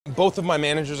both of my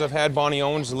managers I've had, Bonnie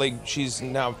Owens, she's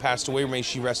now passed away, may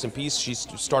she rest in peace. She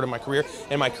started my career.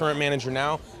 And my current manager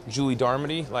now, Julie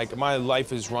Darmody. Like, my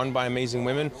life is run by amazing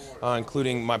women,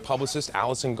 including my publicist,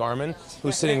 Allison Garman,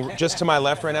 who's sitting just to my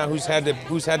left right now, who's had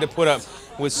to put up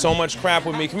with so much crap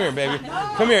with me. Come here, baby.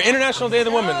 Come here. International Day of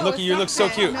the Woman. Look, you look so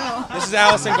cute. This is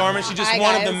Allison Garman. She's just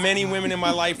one of the many women in my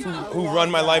life who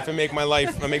run my life and make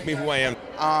me who I am.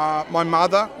 My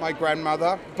mother, my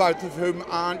grandmother, both of whom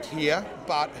aren't here,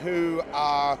 but who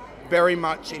are very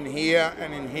much in here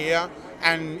and in here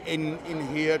and in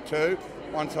here too,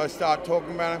 once I start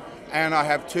talking about them. And I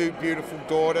have two beautiful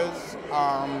daughters,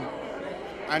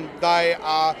 and they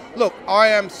are, look, I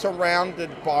am surrounded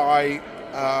by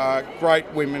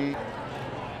great women.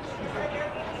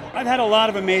 I've had a lot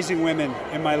of amazing women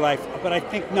in my life, but I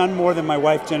think none more than my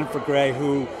wife, Jennifer Grey,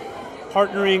 who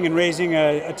partnering and raising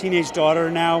a teenage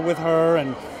daughter now with her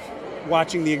and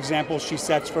watching the example she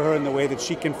sets for her and the way that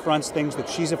she confronts things that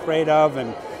she's afraid of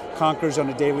and conquers on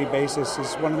a daily basis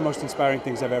is one of the most inspiring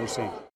things I've ever seen.